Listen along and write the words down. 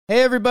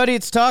Hey everybody,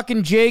 it's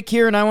Talkin' Jake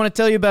here, and I want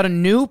to tell you about a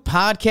new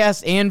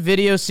podcast and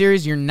video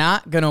series you're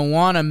not going to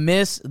want to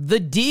miss. The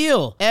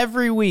Deal.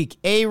 Every week,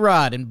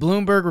 A-Rod and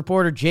Bloomberg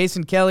reporter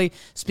Jason Kelly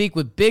speak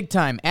with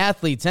big-time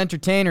athletes,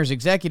 entertainers,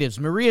 executives,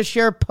 Maria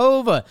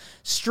Sharapova,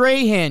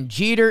 Strahan,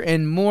 Jeter,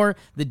 and more.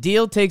 The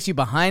Deal takes you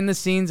behind the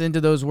scenes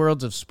into those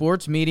worlds of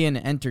sports, media, and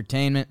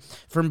entertainment.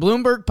 From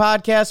Bloomberg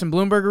Podcasts and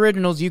Bloomberg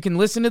Originals, you can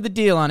listen to The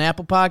Deal on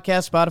Apple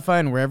Podcasts, Spotify,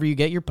 and wherever you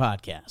get your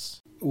podcasts.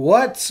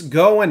 What's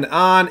going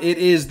on? It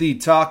is the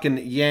Talkin'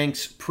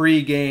 Yanks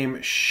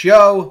pregame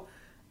show.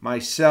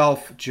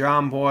 Myself,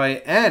 John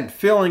Boy, and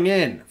filling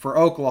in for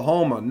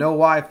Oklahoma, no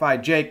Wi-Fi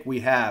Jake, we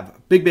have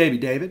Big Baby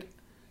David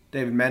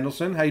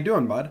Mendelson. How you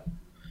doing, bud?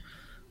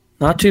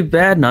 Not too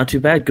bad.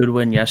 Good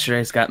win yesterday.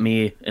 It's got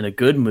me in a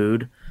good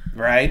mood.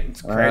 Right?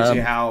 It's crazy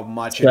how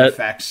much it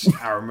affects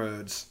our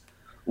moods.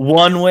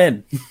 One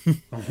win.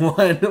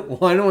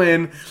 One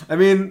win. I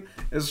mean,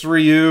 it's for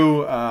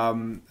you.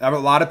 A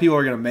lot of people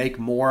are going to make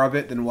more of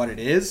it than what it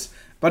is,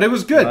 but it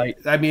was good. Right.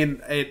 I mean,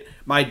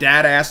 my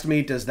dad asked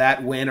me, does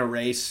that win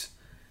erase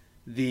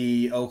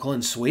the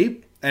Oakland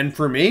sweep? And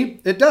for me,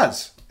 it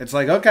does. It's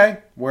like, okay,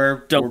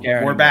 we're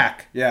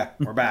back. Yeah,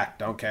 we're back.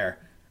 Don't care.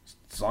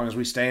 As long as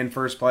we stay in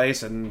first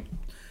place and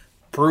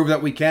prove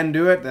that we can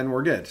do it, then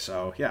we're good.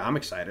 So, yeah, I'm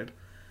excited.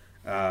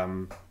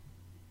 Yeah,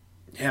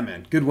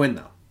 man, good win,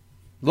 though.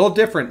 A little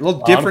different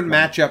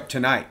matchup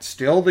tonight.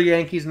 Still the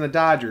Yankees and the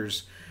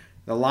Dodgers.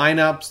 The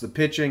lineups, the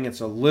pitching, it's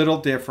a little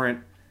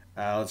different.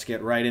 Let's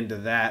get right into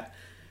that.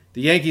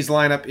 The Yankees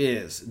lineup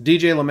is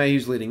DJ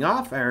LeMahieu's leading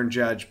off. Aaron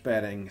Judge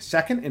batting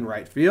second in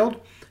right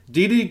field.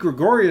 Didi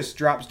Gregorius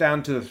drops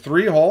down to the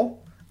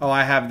 3-hole. Oh,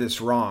 I have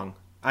this wrong.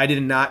 I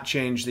did not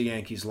change the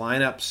Yankees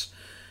lineups.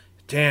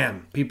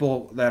 Damn,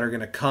 people that are going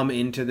to come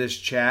into this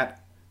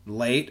chat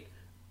late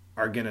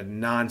are going to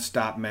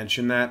nonstop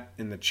mention that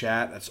in the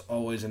chat. That's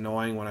always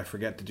annoying when I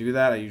forget to do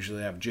that. I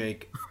usually have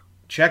Jake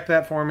check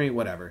that for me.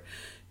 Whatever.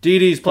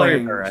 Didi is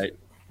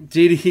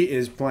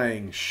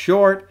playing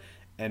short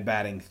and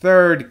batting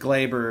third.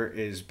 Glaber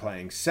is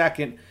playing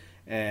second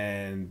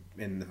and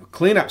in the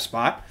cleanup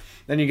spot.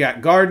 Then you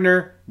got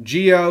Gardner,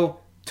 Gio,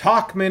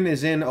 Tauchman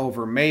is in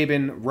over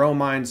Maben,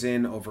 Romine's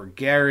in over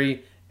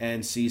Gary,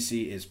 and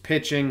CC is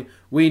pitching.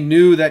 We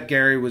knew that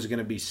Gary was going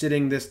to be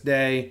sitting this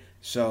day,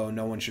 so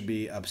no one should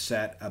be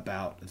upset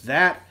about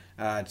that.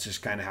 It's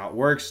just kind of how it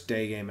works,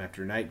 day game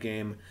after night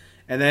game.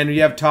 And then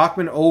you have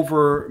Tauchman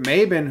over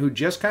Maben, who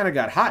just kind of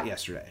got hot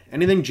yesterday.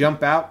 Anything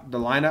jump out, the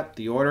lineup,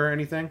 the order,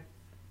 anything?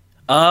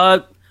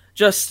 I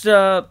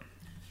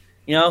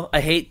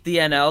hate the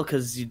NL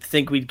because you'd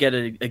think we'd get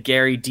a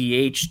Gary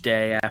DH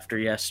day after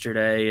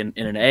yesterday in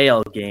an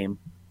AL game,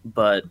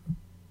 but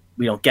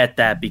we don't get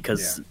that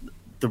because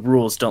the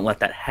rules don't let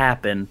that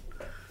happen.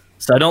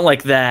 So I don't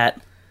like that.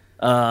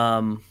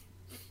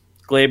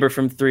 Glaber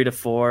from 3 to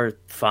 4,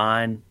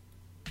 fine.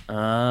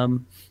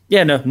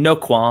 No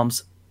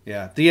qualms.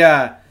 Yeah.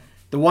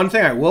 The one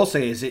thing I will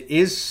say is it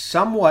is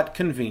somewhat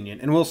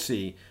convenient, and we'll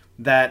see,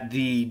 that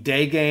the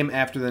day game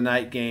after the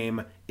night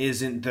game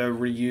isn't the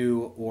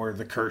Ryu or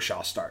the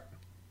Kershaw start.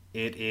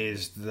 It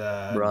is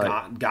the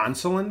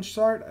Gonsolin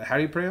start. How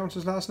do you pronounce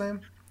his last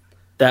name?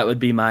 That'd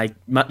be my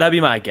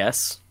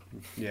guess.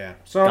 Yeah.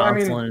 So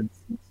Gonsolin,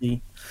 I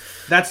mean,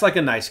 that's like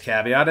a nice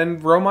caveat. And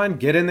Romine,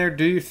 get in there,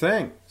 do your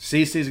thing.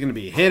 CC's going to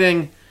be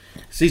hitting.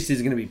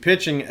 CC's going to be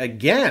pitching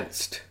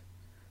against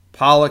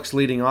Pollock's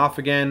leading off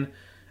again.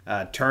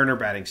 Turner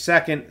batting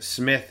second.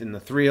 Smith in the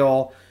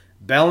 3-hole.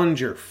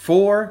 Bellinger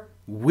 4.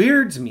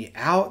 Weirds me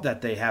out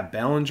that they have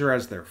Bellinger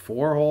as their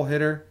 4-hole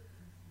hitter.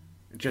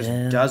 It just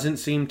doesn't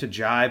seem to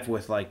jive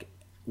with like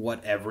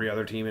what every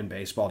other team in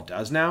baseball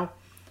does now.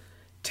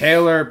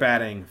 Taylor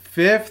batting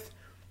 5th.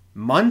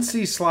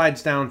 Muncy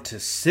slides down to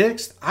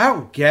 6th. I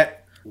don't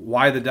get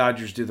why the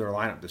Dodgers do their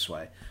lineup this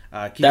way.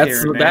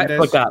 That's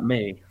what got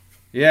me.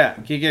 Yeah,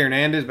 Kike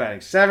Hernandez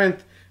batting 7th.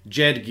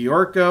 Jed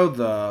Giorco,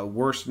 the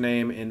worst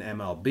name in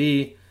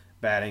MLB,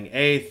 batting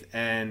 8th.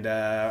 And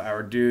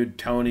our dude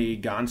Tony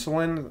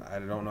Gonsolin, I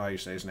don't know how you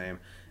say his name,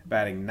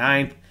 batting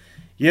 9th.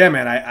 Yeah,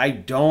 man, I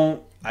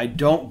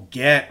don't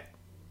get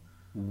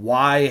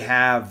why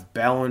have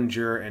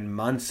Bellinger and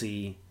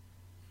Muncy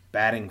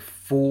batting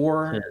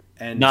 4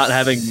 and not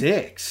having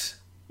 6.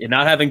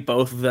 Not having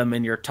both of them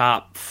in your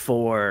top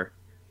 4,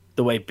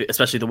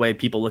 especially the way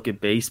people look at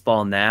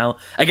baseball now.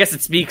 I guess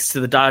it speaks to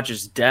the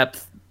Dodgers'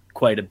 depth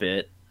quite a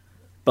bit.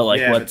 But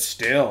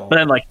but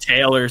then like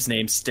Taylor's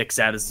name sticks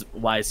out as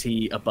why is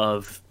he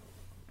above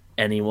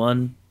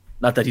anyone?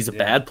 Not that he's a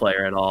bad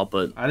player at all,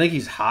 but I think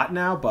he's hot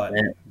now. But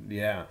I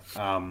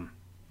don't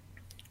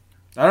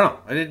know.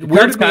 It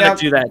weirded me out.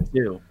 Do that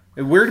too.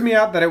 It weirded me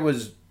out that it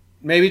was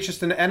maybe it's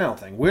just an NL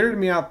thing. Weirded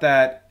me out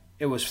that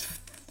it was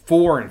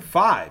 4 and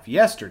 5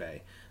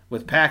 yesterday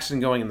with Paxton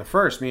going in the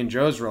first. Me and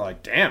Joe's were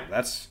like, damn,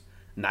 that's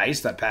nice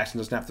that Paxton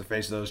doesn't have to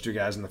face those two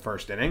guys in the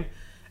first inning.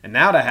 And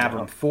now to have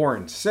them 4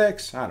 and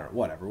 6, I don't know,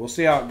 whatever. We'll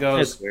see how it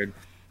goes. It's weird.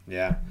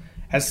 Yeah.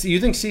 You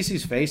think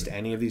CeCe's faced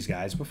any of these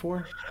guys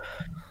before?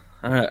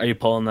 Are you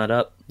pulling that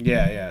up?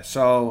 Yeah.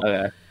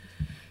 So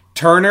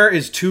Turner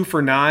is 2 for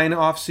 9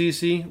 off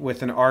CC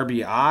with an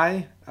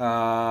RBI.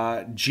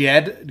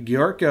 Jed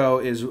Giorgio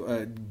is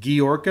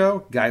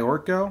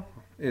Giorgio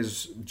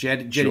is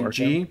Jed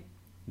G.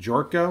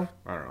 Giorgio.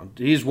 I don't know.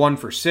 He's 1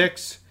 for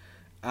 6.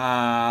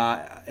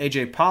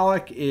 AJ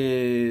Pollock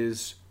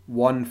is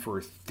 1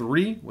 for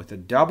 3 with a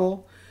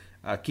double.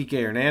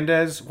 Kike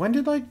Hernandez. When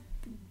did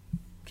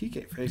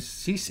Kike face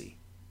CC?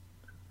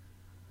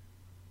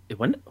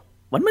 When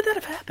would that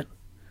have happened?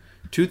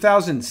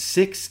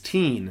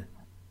 2016.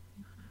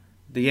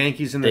 The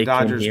Yankees and the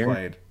Dodgers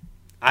played.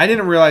 I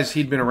didn't realize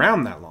he'd been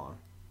around that long.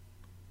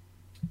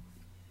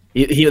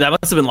 That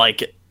must have been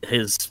like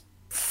his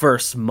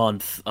first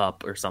month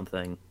up or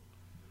something.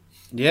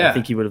 Yeah. I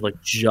think he would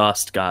have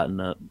just gotten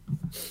it.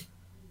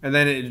 And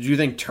then do you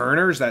think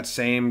Turner's that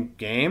same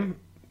game?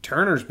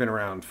 Turner's been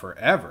around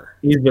forever.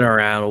 He's been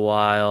around a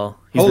while.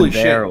 Holy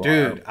shit,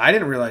 dude. I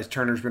didn't realize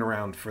Turner's been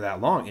around for that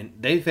long. And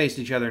they faced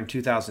each other in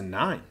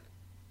 2009.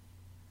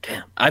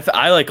 Damn. I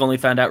only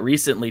found out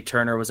recently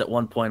Turner was at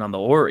one point on the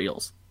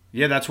Orioles.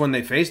 Yeah, that's when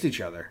they faced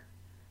each other.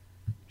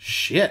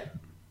 Shit.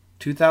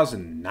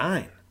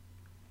 2009.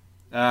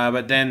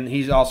 But then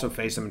he's also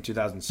faced him in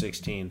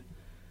 2016.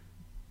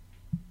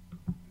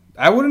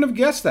 I wouldn't have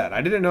guessed that.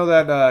 I didn't know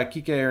that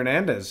Kike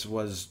Hernandez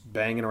was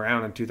banging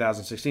around in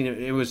 2016.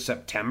 It was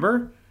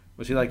September?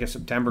 Was he a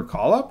September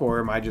call-up,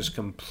 or am I just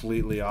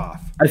completely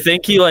off? I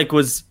think he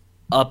was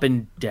up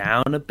and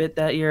down a bit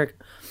that year.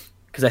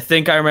 Because I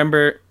think I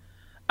remember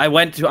I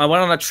went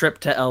on a trip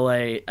to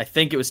LA. I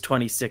think it was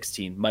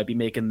 2016. Might be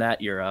making that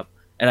year up.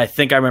 And I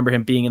think I remember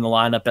him being in the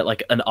lineup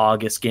at an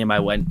August game I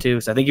went to.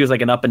 So I think he was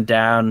an up and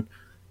down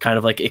kind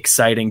of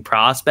exciting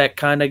prospect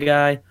kind of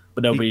guy.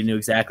 But nobody knew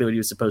exactly what he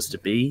was supposed to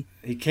be.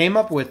 He came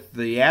up with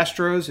the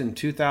Astros in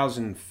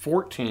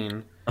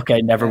 2014.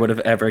 Okay, never would have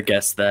ever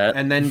guessed that.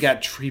 And then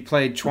he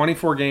played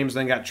 24 games,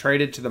 then got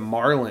traded to the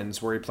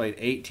Marlins, where he played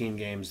 18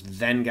 games,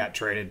 then got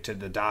traded to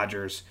the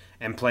Dodgers,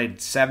 and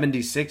played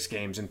 76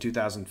 games in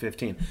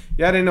 2015.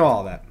 Yeah, I didn't know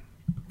all that.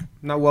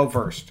 Not well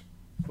versed,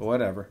 but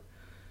whatever.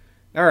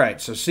 All right,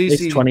 so CC...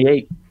 It's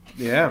 28.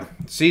 Yeah,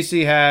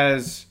 CC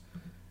has...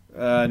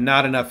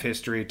 not enough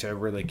history to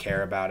really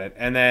care about it.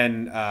 And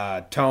then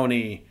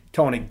Tony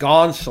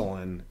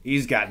Gonsolin,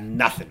 he's got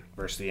nothing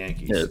versus the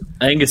Yankees. Yeah,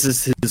 I think this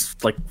is his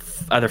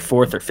either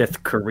 4th or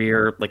 5th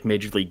career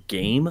major league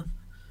game.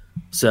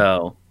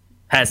 So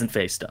hasn't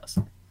faced us.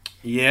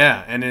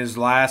 Yeah, and his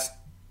last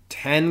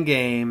 10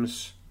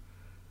 games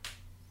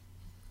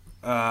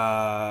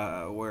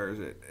where is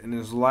it? In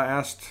his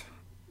last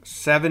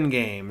 7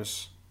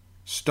 games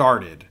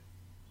started.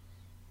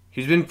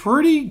 He's been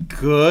pretty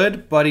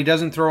good, but he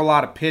doesn't throw a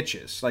lot of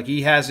pitches.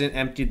 He hasn't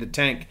emptied the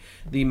tank.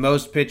 The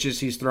most pitches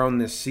he's thrown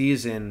this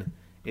season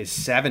is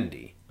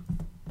 70.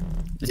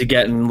 Is he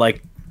getting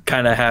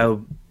kind of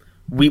how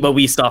what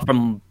we saw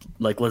from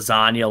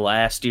Lasagna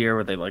last year,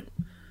 where they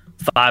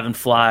 5 and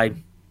fly?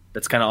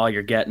 That's kind of all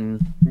you're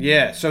getting.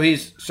 Yeah. So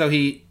his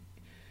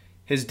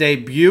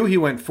debut, he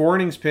went 4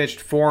 innings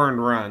pitched, 4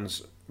 earned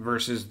runs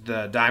versus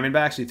the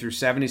Diamondbacks. He threw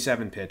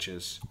 77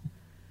 pitches.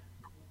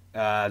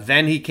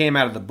 Then he came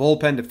out of the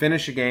bullpen to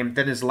finish the game.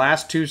 Then his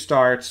last 2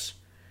 starts,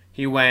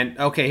 he went,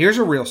 okay, here's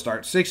a real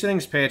start. 6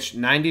 innings pitched,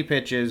 90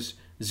 pitches,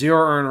 0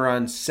 earned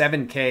runs,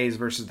 7 Ks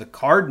versus the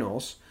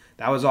Cardinals.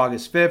 That was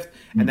August 5th.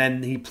 And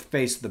then he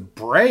faced the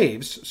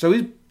Braves. So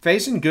he's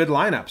facing good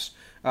lineups.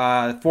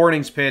 4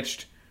 innings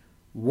pitched,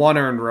 1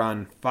 earned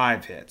run,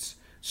 5 hits.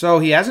 So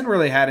he hasn't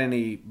really had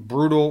any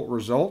brutal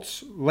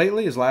results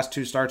lately. His last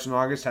 2 starts in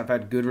August have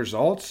had good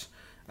results.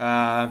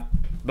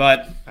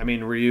 But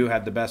Ryu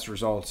had the best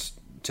results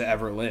to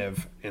ever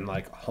live in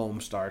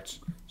home starts.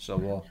 So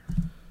we'll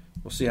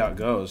see how it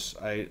goes.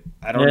 I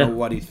don't know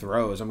what he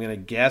throws. I'm gonna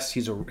guess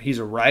he's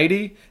a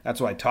righty.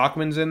 That's why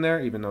Tauchman's in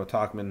there, even though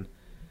Tauchman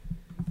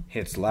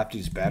hits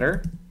lefties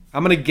better.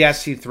 I'm gonna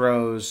guess he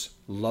throws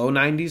low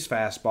 90s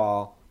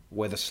fastball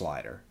with a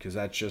slider, because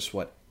that's just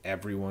what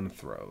everyone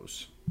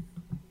throws.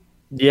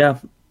 Yeah,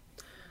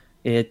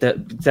 it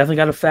definitely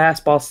got a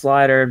fastball,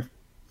 slider.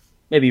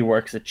 Maybe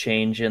works a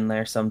change in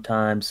there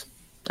sometimes.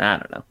 I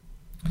don't know.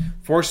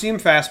 4-seam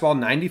fastball,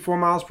 94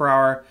 miles per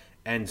hour,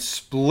 and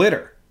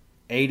splitter,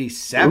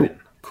 87. Ooh.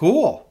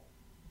 Cool.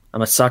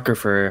 I'm a sucker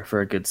for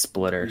a good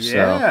splitter.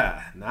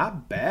 Yeah, so.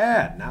 Not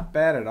bad. Not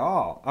bad at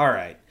all. All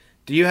right.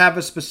 Do you have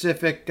a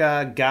specific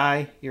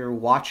guy you're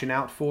watching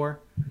out for?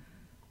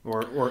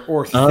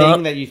 Or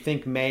thing that you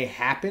think may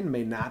happen,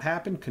 may not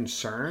happen?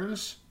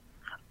 Concerns?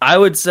 I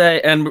would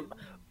say, and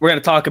we're going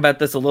to talk about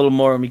this a little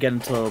more when we get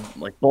into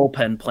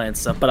bullpen plan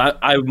stuff, but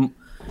I'm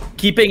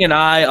keeping an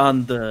eye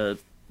on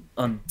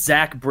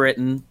Zach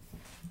Britton,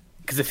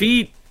 because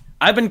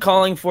I've been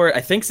calling for it,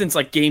 I think, since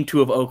game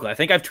 2 of Oakland. I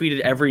think I've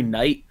tweeted every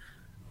night,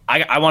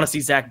 I want to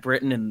see Zach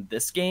Britton in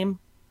this game,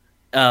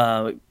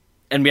 and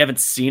we haven't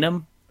seen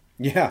him.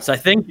 Yeah. So I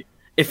think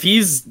if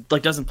he's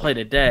doesn't play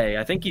today,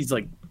 I think he's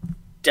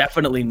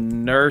definitely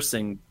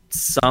nursing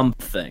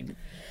something.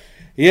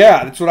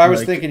 Yeah, that's what I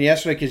was thinking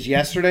yesterday, because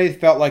yesterday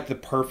felt like the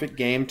perfect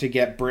game to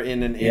get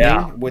Britton an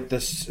inning with the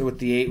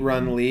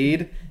 8-run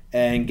lead,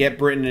 and get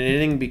Britton an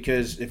inning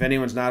because if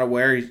anyone's not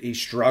aware, he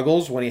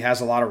struggles when he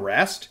has a lot of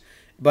rest.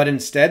 But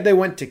instead, they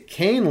went to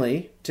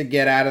Canely to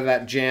get out of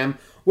that jam,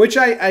 which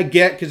I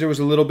get because there was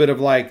a little bit of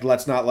like,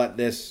 let's not let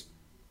this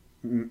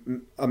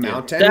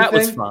amount to anything. That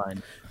was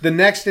fine. The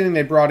next inning,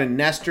 they brought in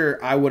Nestor.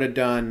 I would have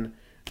done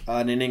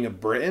an inning of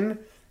Britton.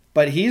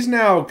 But he's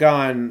now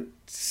gone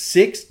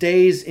 6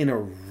 days in a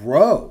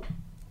row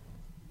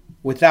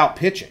without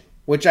pitching,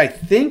 which I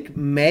think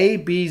may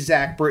be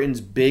Zach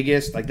Britton's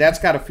biggest. Like, that's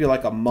got to feel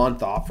like a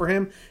month off for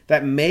him.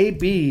 That may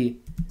be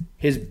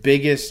his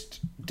biggest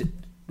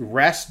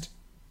rest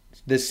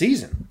this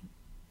season.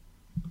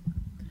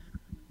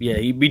 Yeah,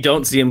 we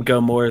don't see him go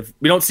more.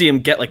 We don't see him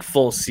get like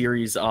full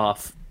series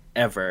off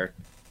ever.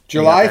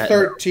 July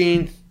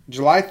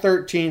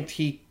 13th,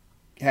 he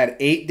had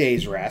 8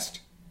 days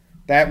rest.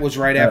 That was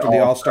right after the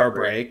All-Star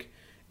break.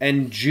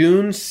 And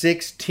June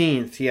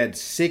 16th, he had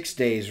 6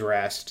 days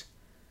rest.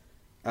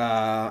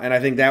 And I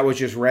think that was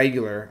just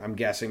regular, I'm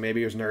guessing.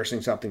 Maybe he was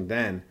nursing something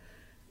then.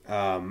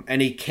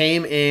 And he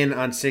came in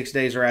on 6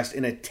 days rest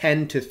in a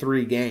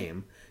 10-3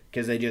 game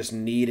because they just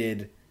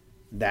needed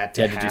that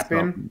to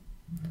happen.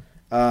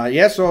 We'll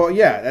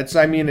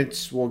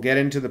get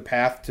into the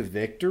path to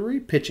victory,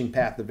 pitching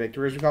path to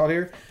victory as we call it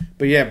here.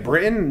 But yeah,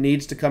 Britton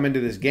needs to come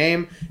into this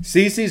game.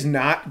 CeCe's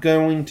not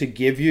going to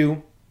give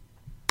you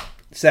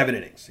 7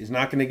 innings. He's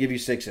not going to give you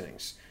 6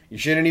 innings. You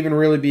shouldn't even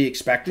really be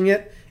expecting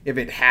it. If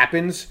it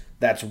happens,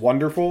 that's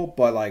wonderful,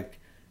 but like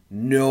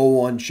no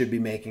one should be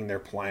making their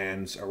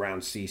plans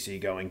around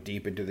CeCe going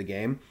deep into the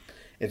game.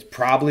 It's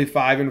probably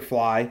 5 and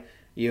fly.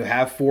 You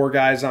have 4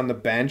 guys on the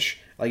bench.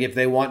 Like if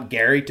they want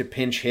Gary to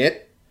pinch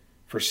hit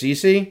for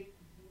CeCe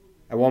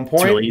at one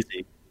point, it's real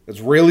easy. It's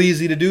real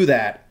easy to do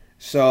that.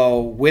 So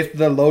with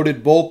the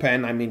loaded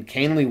bullpen, I mean,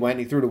 Canely went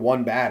and he threw to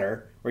 1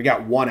 batter. Or he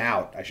got 1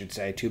 out, I should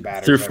say, 2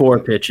 batters. Through 4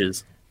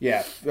 pitches.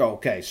 Yeah,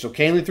 okay. So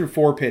Canely threw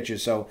 4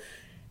 pitches. So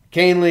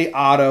Canely,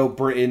 Otto,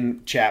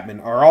 Britton,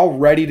 Chapman are all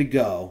ready to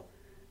go.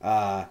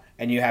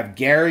 And you have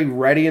Gary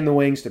ready in the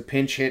wings to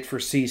pinch hit for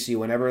CeCe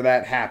whenever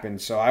that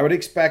happens. So I would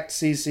expect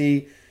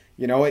CeCe,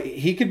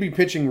 he could be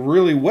pitching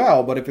really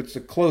well, but if it's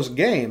a close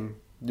game,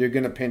 you're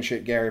going to pinch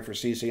hit Gary for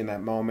CeCe in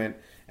that moment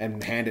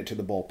and hand it to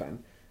the bullpen.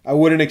 I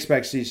wouldn't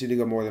expect CeCe to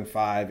go more than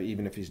 5,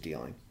 even if he's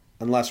dealing,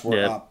 unless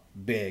we're up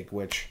big,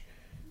 which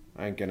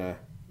I ain't gonna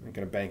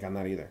bank on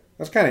that either.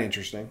 That's kind of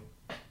interesting.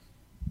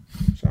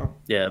 So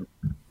yeah,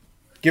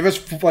 give us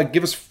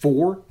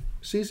 4,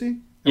 CeCe.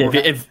 Yeah,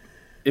 if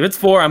it's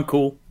 4, I'm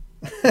cool.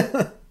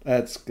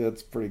 That's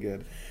pretty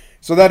good.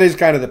 So that is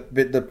kind of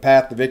the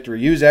path to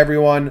victory. Use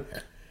everyone.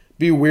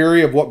 Be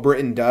weary of what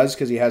Britton does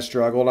because he has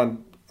struggled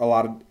on a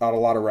lot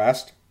of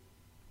rest.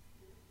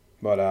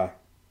 But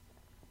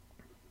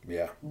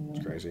yeah,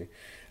 it's crazy.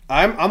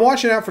 I'm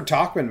watching out for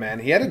Tauchman, man.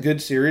 He had a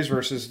good series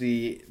versus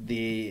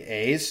the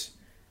A's.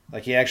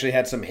 Like he actually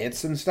had some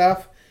hits and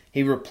stuff.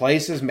 He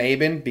replaces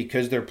Maben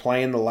because they're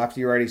playing the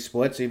lefty-righty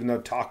splits, even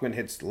though Tauchman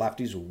hits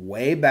lefties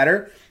way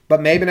better. But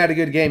Maben had a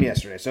good game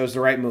yesterday, so it was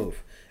the right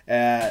move.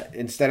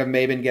 Instead of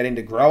Maben getting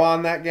to grow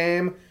on that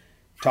game,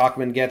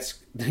 Tauchman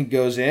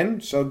goes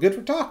in. So good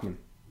for Tauchman.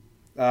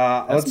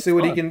 Let's see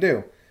what he can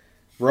do.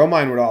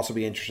 Romine would also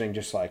be interesting,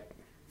 just like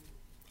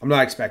I'm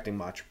not expecting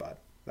much, but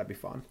that'd be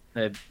fun.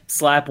 I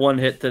slap 1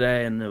 hit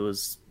today, and it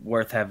was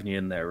worth having you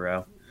in there,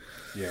 Ro.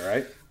 Yeah,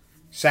 right.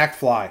 Sack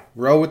fly.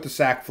 Row with the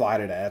sack fly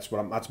today.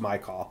 That's my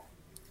call.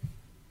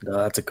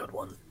 That's a good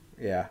one.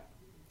 Yeah,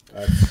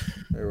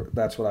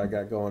 that's what I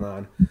got going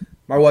on.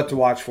 My what to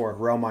watch for?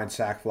 Romine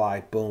sack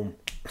fly. Boom.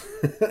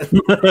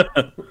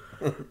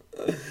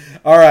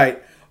 All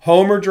right,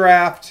 Homer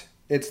draft.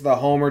 It's the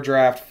Homer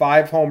draft.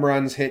 5 home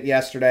runs hit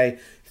yesterday.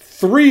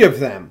 3 of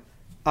them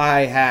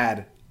I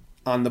had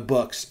on the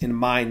books in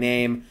my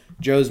name.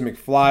 Joe's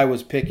McFly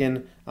was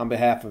picking on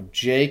behalf of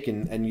Jake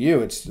and you.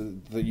 It's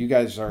you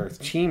guys are a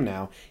team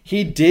now.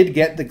 He did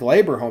get the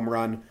Glaber home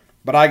run,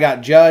 but I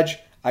got Judge.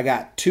 I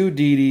got 2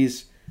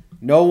 Didi's.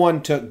 No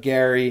one took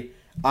Gary.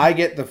 I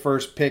get the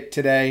first pick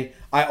today.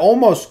 I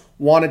almost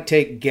want to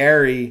take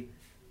Gary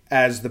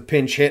as the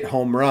pinch hit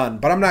home run,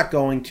 but I'm not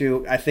going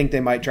to. I think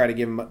they might try to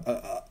give him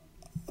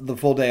the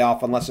full day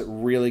off unless it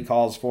really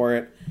calls for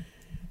it.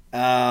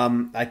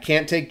 I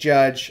can't take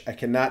Judge. I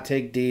cannot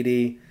take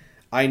Didi.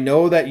 I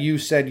know that you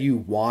said you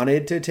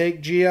wanted to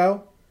take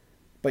Gio,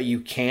 but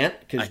you can't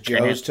because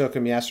Joe's took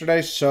him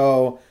yesterday.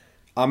 So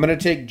I'm going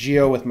to take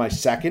Gio with my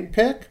second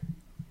pick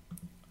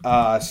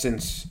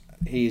since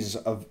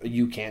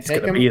you can't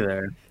take him. Be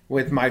there.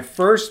 With my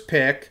first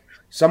pick,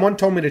 someone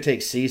told me to take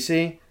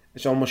CeCe.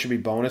 It almost should be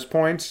bonus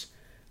points.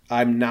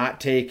 I'm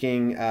not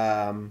taking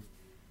I'm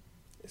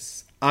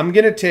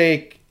going to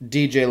take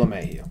DJ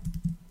LeMahieu.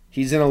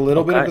 He's in a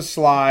little bit of a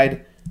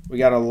slide. We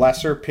got a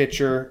lesser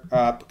pitcher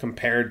up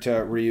compared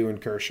to Ryu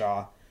and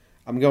Kershaw.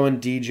 I'm going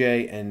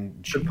DJ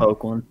and G. The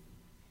poke one.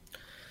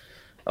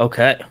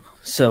 Okay.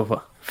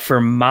 So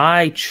for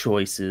my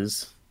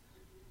choices,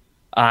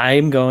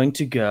 I'm going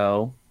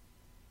to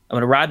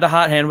ride the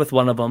hot hand with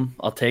one of them.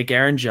 I'll take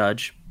Aaron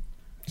Judge.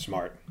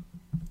 Smart.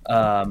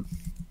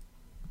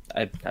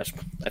 I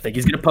think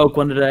he's gonna poke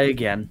one today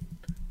again.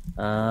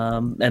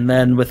 And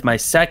then with my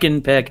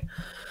second pick,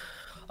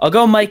 I'll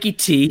go Mikey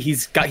T.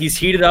 He's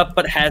heated up,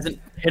 but hasn't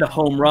hit a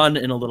home run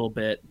in a little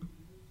bit,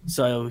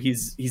 so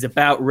he's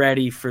about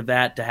ready for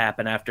that to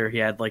happen. After he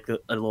had like a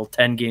little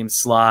 10-game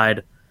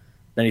slide,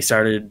 then he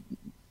started,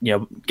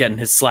 getting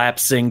his slap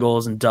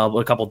singles and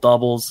a couple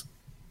doubles.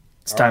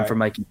 It's time for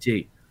Mikey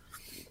T.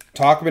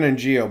 Talkman and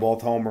Gio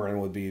both homering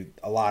would be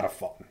a lot of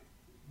fun.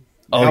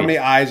 How many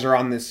eyes are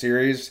on this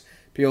series?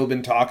 People have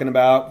been talking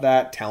about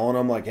that, telling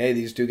them like, hey,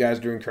 these two guys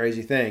are doing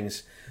crazy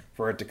things.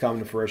 For it to come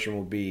to fruition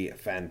will be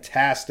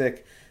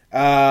fantastic.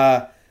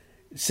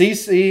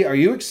 CC, are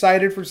you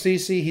excited for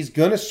CC? He's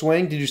going to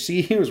swing. Did you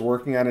see he was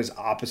working on his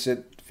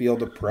opposite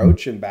field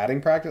approach in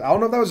batting practice? I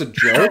don't know if that was a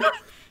joke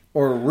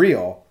or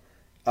real.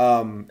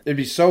 It'd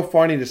be so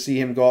funny to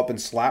see him go up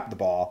and slap the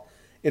ball.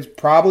 It's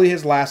probably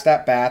his last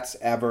at-bats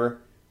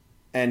ever.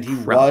 And he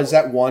was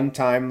at one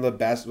time the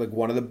best, like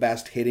one of the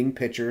best hitting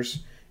pitchers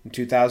in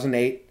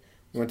 2008.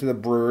 He went to the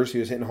Brewers. He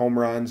was hitting home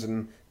runs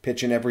and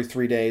pitching every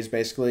 3 days,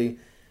 basically.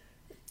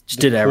 Just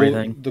did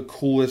everything. The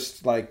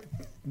coolest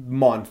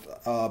month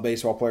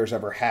baseball players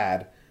ever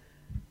had.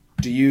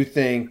 Are you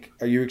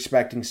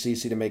expecting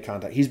CC to make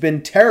contact? He's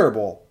been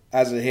terrible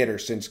as a hitter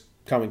since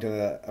coming to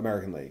the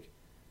American League.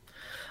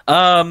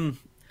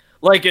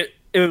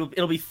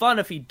 It'll be fun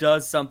if he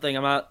does something.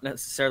 I'm not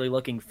necessarily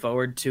looking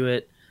forward to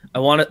it.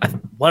 One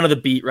of the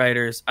beat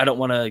writers, I don't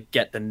want to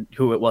get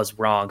who it was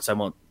wrong, so I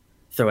won't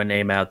throw a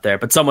name out there.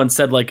 But someone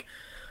said,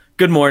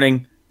 good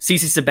morning,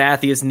 CC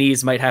Sabathia's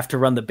knees might have to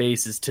run the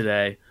bases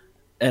today.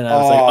 And I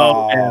was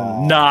like,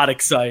 man, not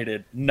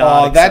excited.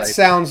 That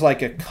sounds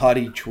like a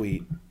Cuddy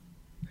tweet.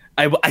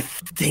 I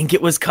think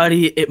it was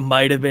Cuddy. It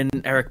might have been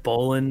Eric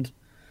Boland.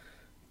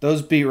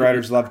 Those beat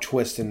writers love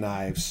twisting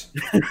knives.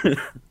 I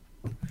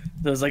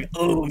was like,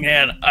 oh,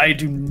 man, I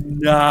do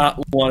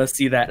not want to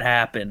see that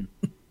happen.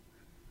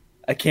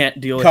 I can't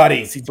deal with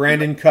Cuddy.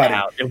 Brandon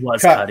Cuddy. It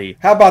was Cuddy.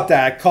 How about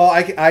that?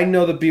 I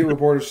know the beat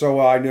reporter so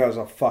well. I knew it was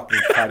a fucking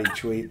Cuddy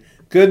tweet.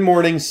 Good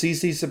morning.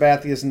 CC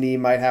Sabathia's knee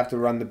might have to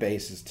run the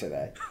bases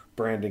today.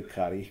 Brandon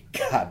Cuddy.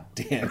 God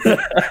damn it,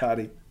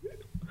 Cuddy.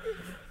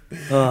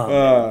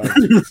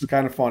 It's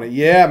kind of funny.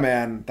 Yeah,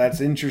 man.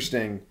 That's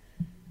interesting.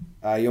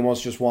 You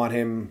almost just want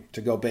him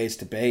to go base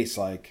to base.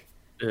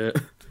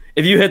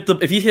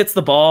 If he hits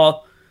the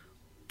ball,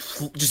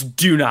 just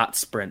do not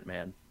sprint,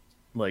 man.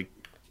 No.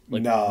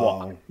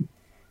 Walk.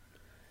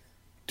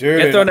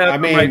 Dude, get thrown out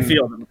in right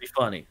field. It'll be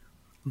funny.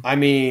 I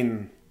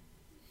mean,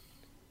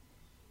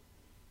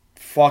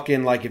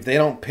 fucking if they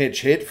don't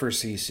pitch hit for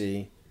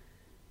CC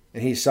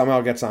and he somehow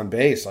gets on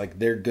base,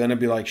 they're gonna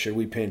be like, should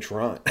we pinch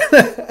run?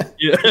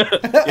 Yeah,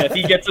 if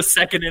he gets a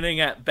second inning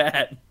at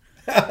bat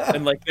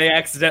and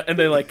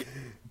they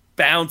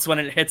bounce when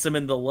it hits him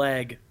in the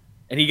leg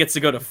and he gets to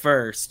go to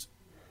first.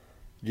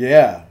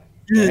 Yeah.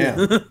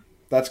 Damn.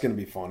 That's gonna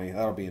be funny.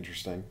 That'll be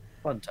interesting.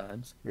 Fun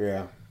times.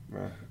 Yeah.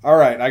 All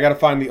right, I got to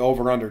find the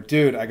over-under.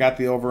 Dude, I got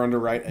the over-under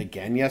right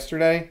again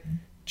yesterday.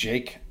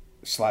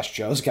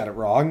 Jake/Joe's got it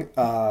wrong.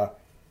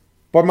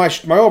 But my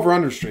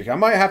over-under streak, I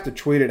might have to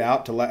tweet it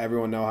out to let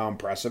everyone know how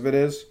impressive it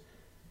is.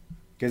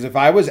 Because if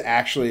I was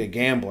actually a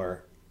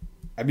gambler,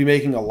 I'd be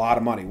making a lot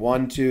of money.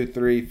 1, 2,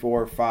 3,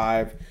 4,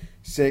 5,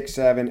 6,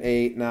 7,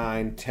 8,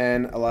 9,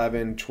 10,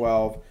 11,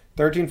 12,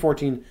 13,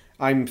 14.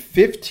 I'm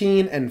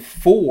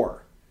 15-4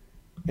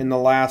 in the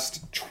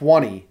last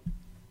 20.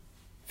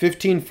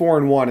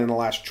 15-4-1 in the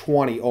last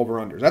 20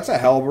 over-unders. That's a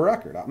hell of a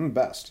record. I'm the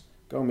best.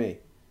 Go me.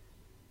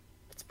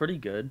 That's pretty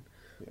good.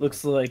 Yeah.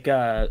 Looks like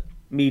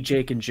me,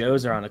 Jake, and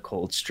Joe's are on a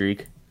cold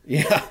streak.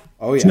 Yeah.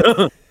 Oh,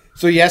 yeah.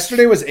 So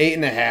yesterday was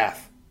 8.5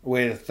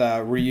 with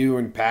Ryu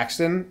and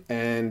Paxton,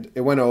 and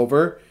it went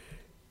over.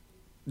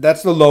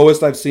 That's the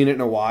lowest I've seen it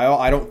in a while.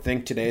 I don't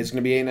think today is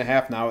going to be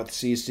 8.5 now with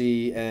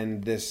CC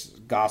and this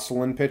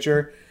Gonsolin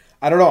pitcher.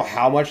 I don't know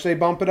how much they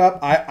bump it up.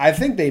 I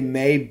think they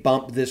may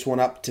bump this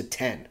one up to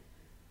 10.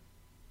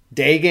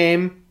 Day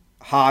game,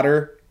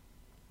 hotter,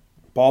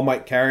 ball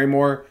might carry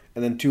more,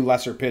 and then 2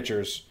 lesser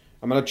pitchers.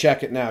 I'm going to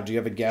check it now. Do you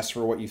have a guess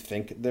for what you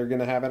think they're going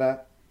to have it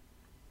at?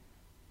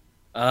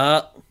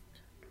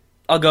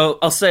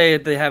 I'll say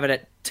they have it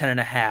at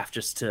 10.5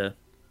 just to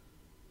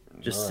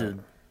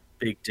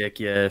big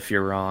dick you if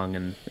you're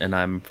wrong and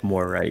I'm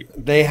more right.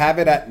 They have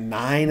it at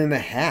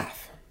 9.5.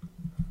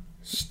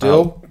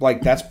 Still,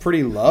 that's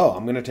pretty low.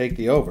 I'm going to take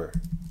the over.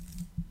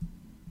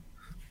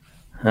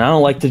 I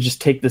don't like to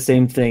just take the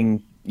same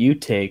thing you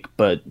take,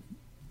 but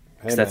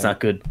that's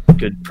not good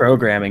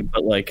programming.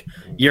 But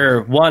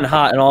you're one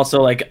hot, and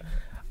also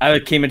I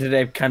came in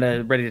today kind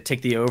of ready to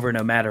take the over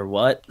no matter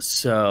what.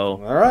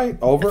 So all right,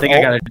 over. I think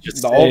I gotta just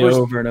stay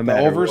over no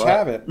matter what. The overs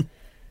have it.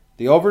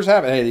 The overs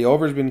have it. Hey, the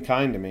over's been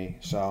kind to me.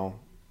 So,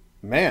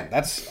 man,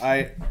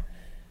 I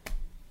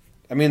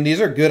mean,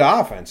 these are good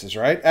offenses,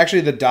 right?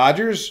 Actually, the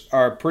Dodgers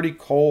are pretty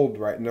cold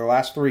right in their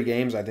last 3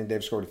 games. I think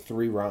they've scored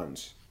 3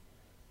 runs.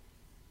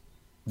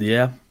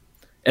 Yeah.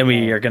 And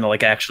we are going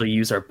to actually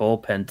use our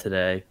bullpen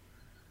today.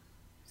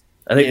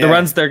 I think the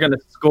runs they're going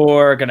to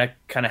score are going to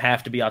kind of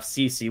have to be off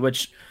CC,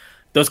 which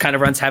those kind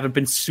of runs haven't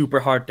been super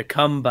hard to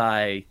come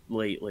by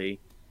lately.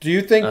 Do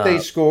you think they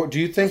score? Do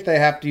you think they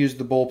have to use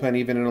the bullpen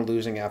even in a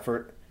losing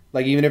effort?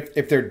 Like even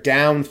if they're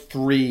down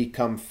 3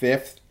 come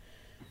 5th,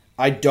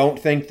 I don't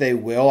think they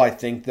will. I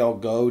think they'll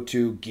go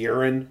to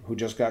Guerin, who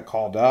just got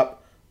called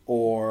up,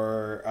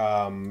 or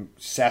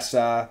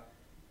Sessa.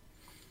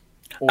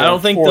 I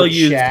don't think they'll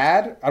use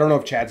Chad. I don't know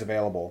if Chad's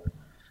available.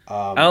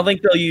 I don't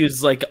think they'll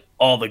use like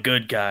all the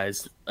good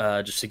guys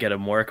just to get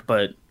him work,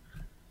 but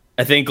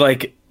I think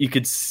like you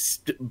could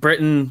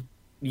Britton,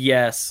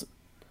 yes.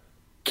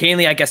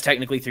 Canley, I guess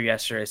technically through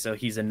yesterday, so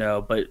he's a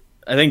no. But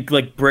I think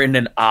like Britton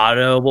and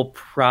Otto will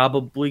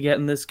probably get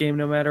in this game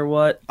no matter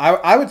what.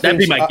 I would. That'd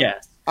be my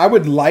guess. I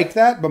would like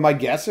that, but my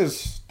guess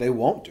is they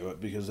won't do it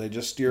because they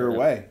just steer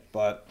away.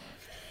 But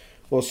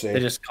we'll see. They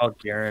just called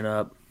Guerin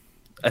up.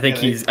 I think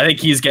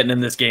he's getting in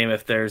this game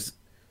if there's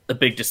a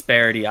big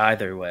disparity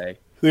either way.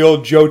 The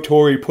old Joe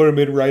Torre put him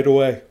in right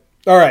away.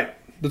 All right,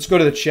 let's go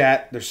to the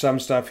chat. There's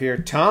some stuff here.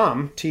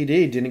 Tom,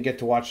 TD, didn't get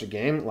to watch the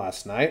game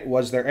last night.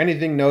 Was there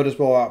anything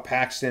noticeable about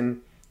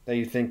Paxton that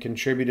you think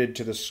contributed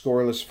to the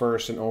scoreless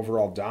first and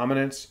overall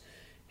dominance?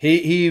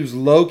 He was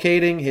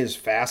locating his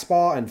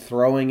fastball and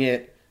throwing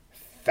it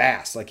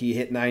fast. Like he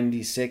hit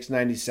 96,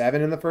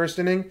 97 in the first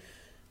inning,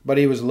 but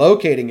he was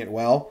locating it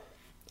well.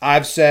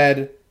 I've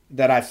said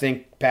that I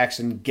think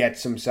Paxton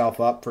gets himself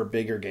up for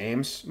bigger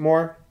games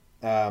more,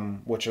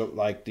 which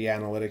like the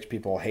analytics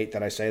people hate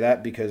that I say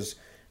that because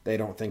they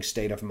don't think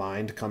state of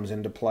mind comes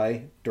into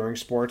play during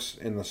sports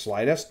in the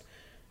slightest.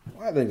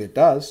 Well, I think it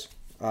does,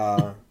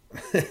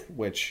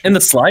 which in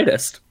the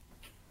slightest.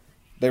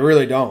 They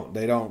really don't.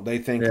 They don't. They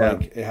think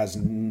like it has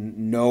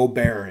no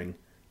bearing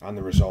on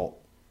the result.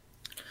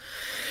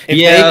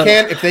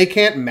 If they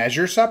can't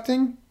measure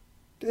something,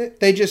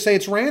 they just say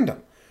it's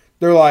random.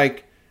 They're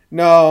like,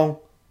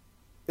 no,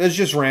 it's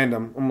just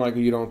random. I'm like,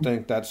 you don't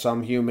think that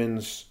some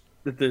humans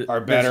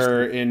are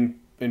better in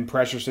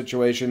pressure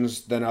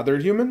situations than other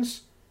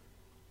humans?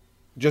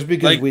 Just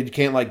because we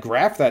can't like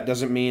graph that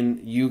doesn't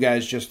mean you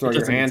guys just throw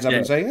your hands up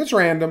and say it's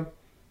random.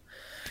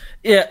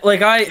 Yeah,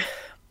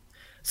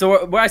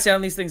 so what I say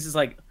on these things is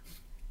like,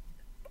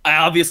 I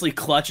obviously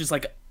clutch is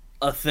like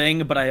a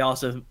thing, but I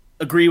also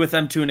agree with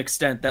them to an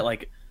extent that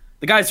like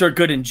the guys who are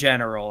good in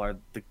general are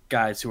the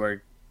guys who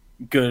are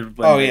good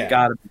when they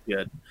gotta be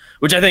good,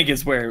 which I think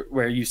is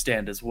where you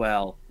stand as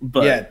well.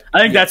 But I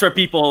think that's where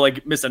people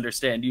like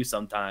misunderstand you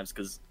sometimes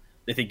because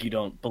they think you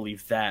don't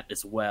believe that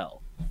as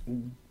well.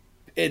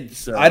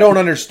 I don't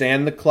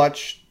understand the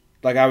clutch.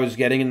 Like I was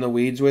getting in the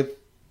weeds with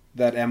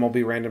that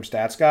MLB random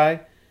stats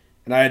guy,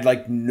 and I had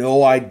like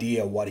no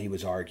idea what he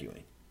was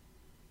arguing.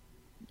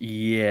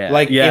 Yeah.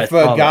 If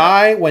a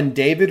guy, when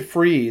David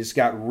Freese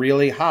got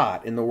really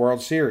hot in the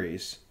World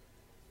Series,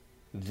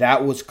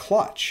 that was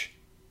clutch.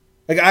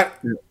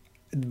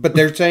 But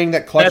they're saying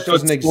that clutch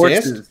doesn't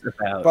exist.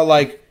 But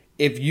like,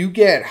 if you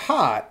get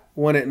hot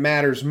when it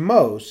matters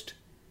most,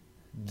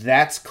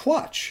 that's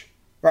clutch.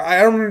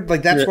 I don't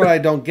like. That's what I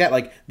don't get.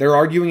 Like they're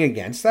arguing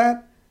against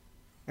that.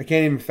 I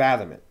can't even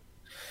fathom it.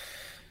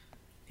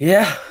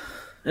 Yeah,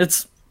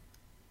 it's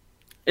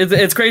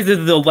crazy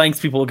the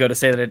lengths people will go to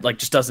say that it like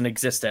just doesn't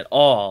exist at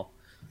all.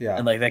 Yeah,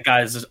 and like that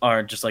guys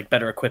aren't just like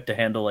better equipped to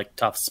handle like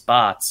tough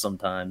spots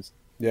sometimes.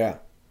 Yeah,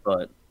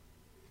 but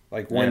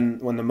like when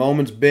the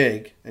moment's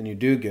big and you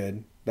do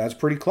good, that's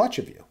pretty clutch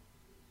of you.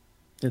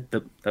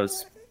 That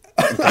was.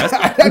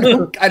 I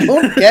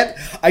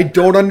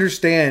don't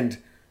understand.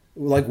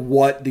 Like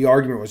what the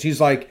argument was.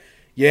 He's like,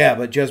 yeah,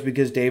 but just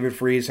because David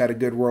Freese had a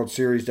good World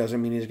Series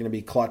doesn't mean he's going to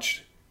be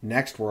clutch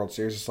next World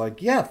Series. It's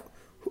like, yeah,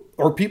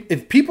 or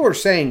if people are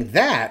saying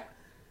that,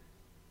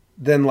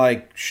 then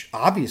like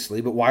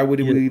obviously, but why would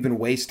we even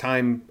waste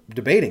time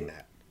debating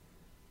that?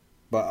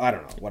 But I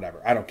don't know,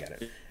 whatever. I don't get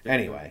it.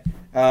 Anyway,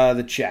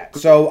 the chat.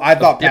 So I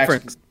thought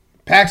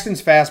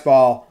Paxton's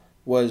fastball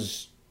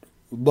was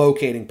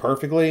locating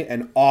perfectly,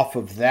 and off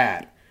of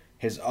that,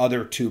 his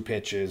other 2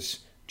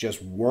 pitches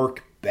just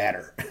work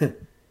better.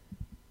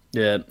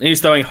 Yeah,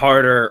 he's throwing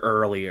harder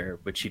earlier,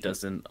 which he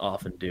doesn't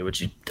often do, which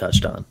you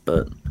touched on,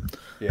 but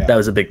that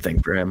was a big thing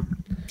for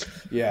him.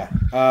 Yeah.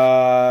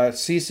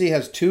 CC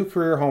has 2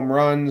 career home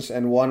runs,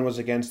 and 1 was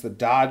against the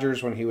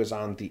Dodgers when he was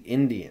on the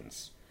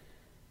Indians.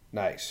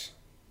 Nice.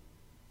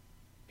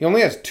 He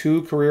only has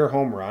 2 career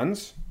home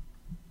runs?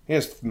 He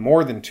has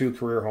more than 2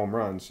 career home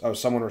runs. Oh,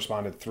 someone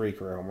responded 3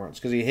 career home runs,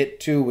 because he hit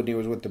 2 when he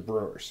was with the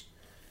Brewers.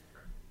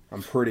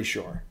 I'm pretty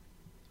sure.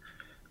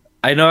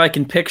 I know I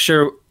can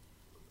picture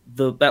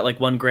that like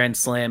one grand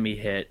slam he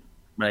hit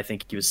when I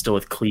think he was still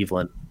with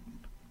Cleveland.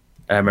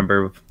 I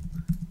remember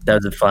that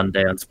was a fun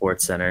day on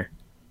SportsCenter.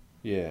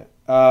 Yeah.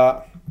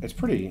 It's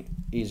pretty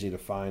easy to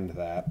find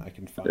that. I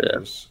can find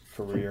his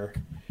career.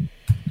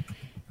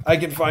 I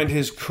can find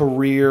his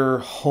career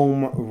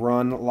home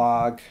run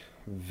log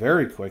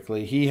very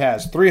quickly. He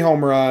has 3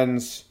 home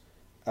runs.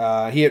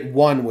 He hit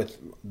 1 with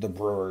the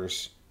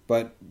Brewers.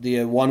 But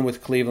the one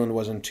with Cleveland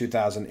was in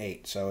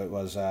 2008, so it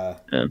was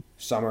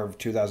summer of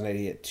 2008.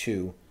 He hit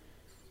 2.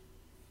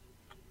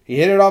 He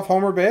hit it off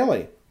Homer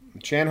Bailey,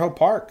 Chanho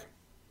Park.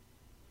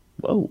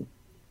 Whoa!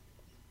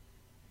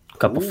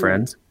 couple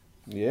friends.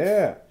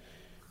 Yeah.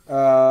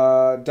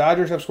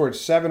 Dodgers have scored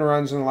 7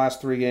 runs in the last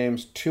 3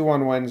 games, 2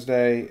 on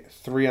Wednesday,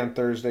 3 on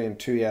Thursday, and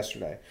 2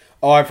 yesterday.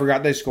 Oh, I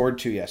forgot they scored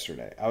 2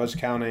 yesterday. I was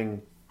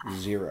counting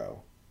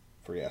 0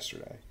 for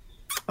yesterday.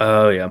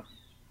 Oh, yeah.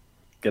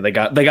 They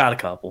got a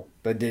couple.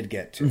 They did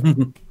get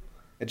 2.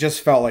 It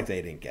just felt like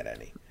they didn't get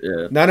any.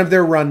 Yeah. None of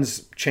their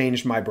runs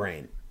changed my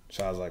brain,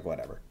 so I was like,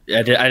 whatever. Yeah,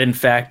 I didn't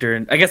factor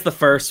in. I guess the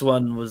first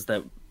one was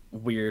that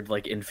weird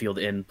like infield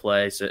in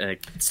play. So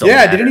it still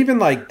mattered.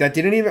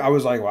 Didn't even. I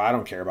was like, well, I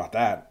don't care about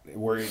that.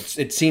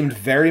 It seemed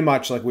very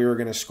much like we were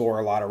going to score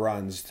a lot of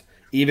runs,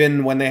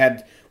 even when they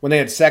had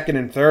second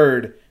and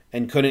third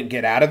and couldn't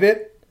get out of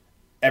it.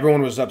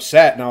 Everyone was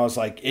upset, and I was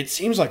like, it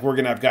seems like we're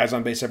going to have guys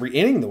on base every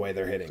inning the way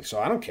they're hitting,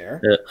 so I don't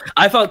care. Yeah.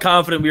 I felt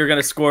confident we were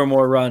going to score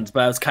more runs,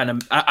 but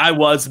I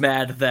was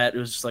mad that it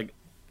was just like,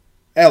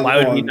 why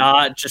would we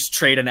not just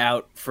trade an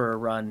out for a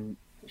run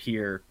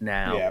here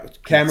now? Yeah,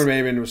 Cameron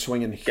Maybin was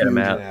swinging huge in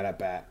that at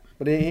bat,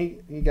 but he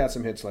got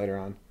some hits later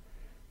on.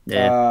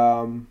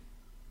 Yeah.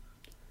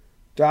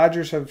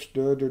 Dodgers have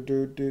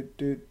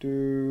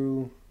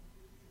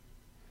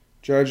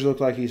Judge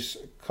looked like he's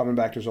coming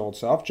back to his old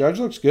self. Judge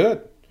looks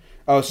good.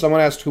 Oh, someone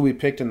asked who we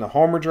picked in the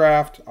Homer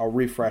draft. I'll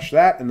refresh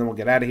that, and then we'll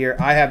get out of here.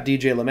 I have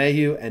DJ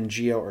LeMahieu and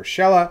Gio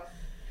Urshela.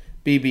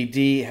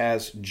 BBD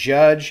has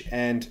Judge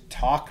and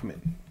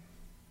Tauchman.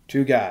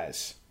 2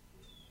 guys.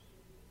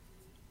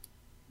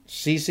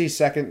 CC's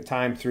second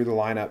time through the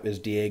lineup is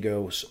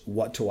Diego's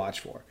what to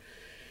watch for.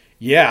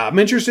 Yeah, I'm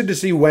interested to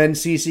see when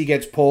CC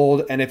gets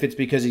pulled, and if it's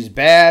because he's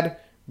bad,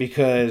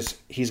 because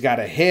he's got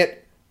a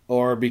hit,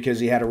 or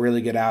because he had a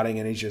really good outing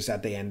and he's just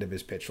at the end of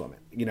his pitch limit.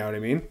 You know what I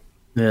mean?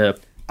 Yeah.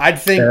 I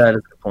think that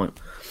is the point.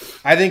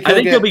 I think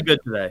he'll be good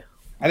today.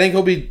 I think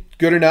he'll be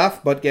good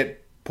enough, but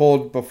get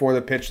pulled before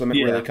the pitch limit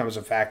really comes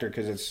a factor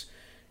because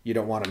you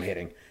don't want him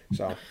hitting.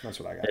 So that's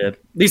what I got. Yeah.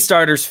 These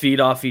starters feed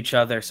off each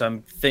other,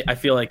 so I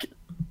feel like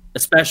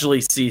especially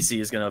CC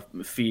is going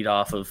to feed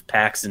off of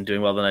Paxton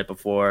doing well the night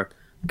before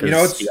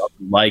because he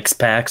likes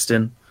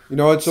Paxton. You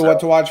know what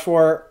to watch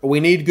for? We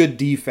need good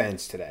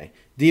defense today.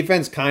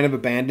 Defense kind of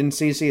abandoned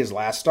CC his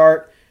last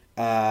start,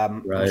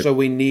 so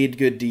we need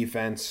good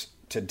defense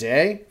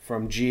today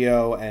from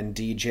Gio and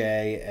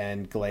DJ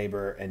and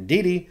Glaber and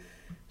Didi.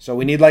 So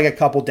we need like a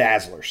couple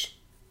dazzlers.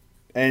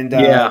 And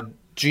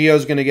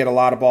Gio's going to get a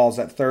lot of balls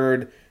at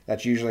third.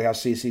 That's usually how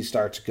CC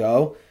starts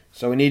go.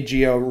 So we need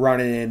Gio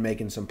running in,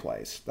 making some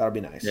plays. That'll be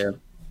nice. Yeah.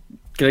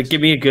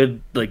 Give me a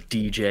good like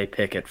DJ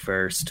pick at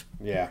first.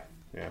 Yeah.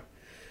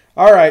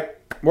 All right.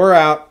 We're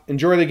out.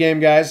 Enjoy the game,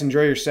 guys.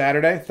 Enjoy your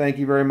Saturday. Thank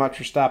you very much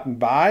for stopping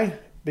by.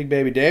 Big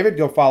Baby David.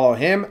 Go follow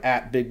him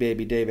at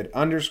BigBabyDavid_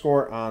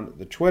 on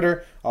the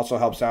Twitter. Also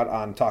helps out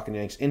on Talking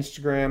Yanks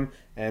Instagram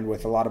and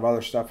with a lot of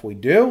other stuff we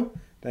do.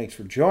 Thanks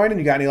for joining.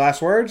 You got any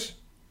last words?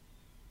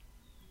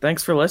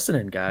 Thanks for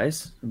listening,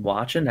 guys.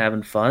 Watching,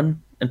 having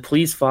fun. And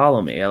please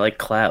follow me. I like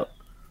clout.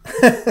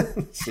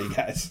 See you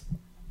guys.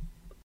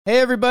 Hey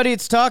everybody,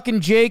 it's Talking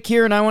Jake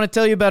here, and I want to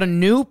tell you about a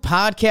new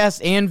podcast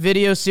and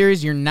video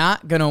series you're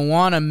not going to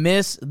want to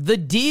miss. The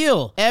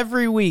Deal.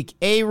 Every week,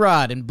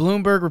 A-Rod and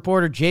Bloomberg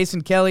reporter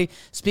Jason Kelly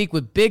speak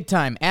with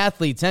big-time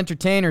athletes,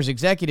 entertainers,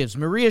 executives,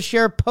 Maria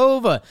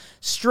Sharapova,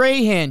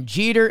 Strahan,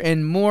 Jeter,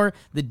 and more.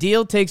 The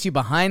Deal takes you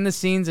behind the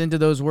scenes into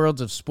those worlds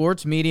of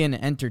sports, media, and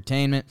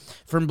entertainment.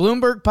 From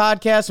Bloomberg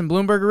Podcasts and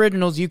Bloomberg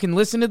Originals, you can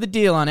listen to The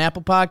Deal on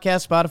Apple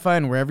Podcasts, Spotify,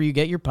 and wherever you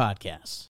get your podcasts.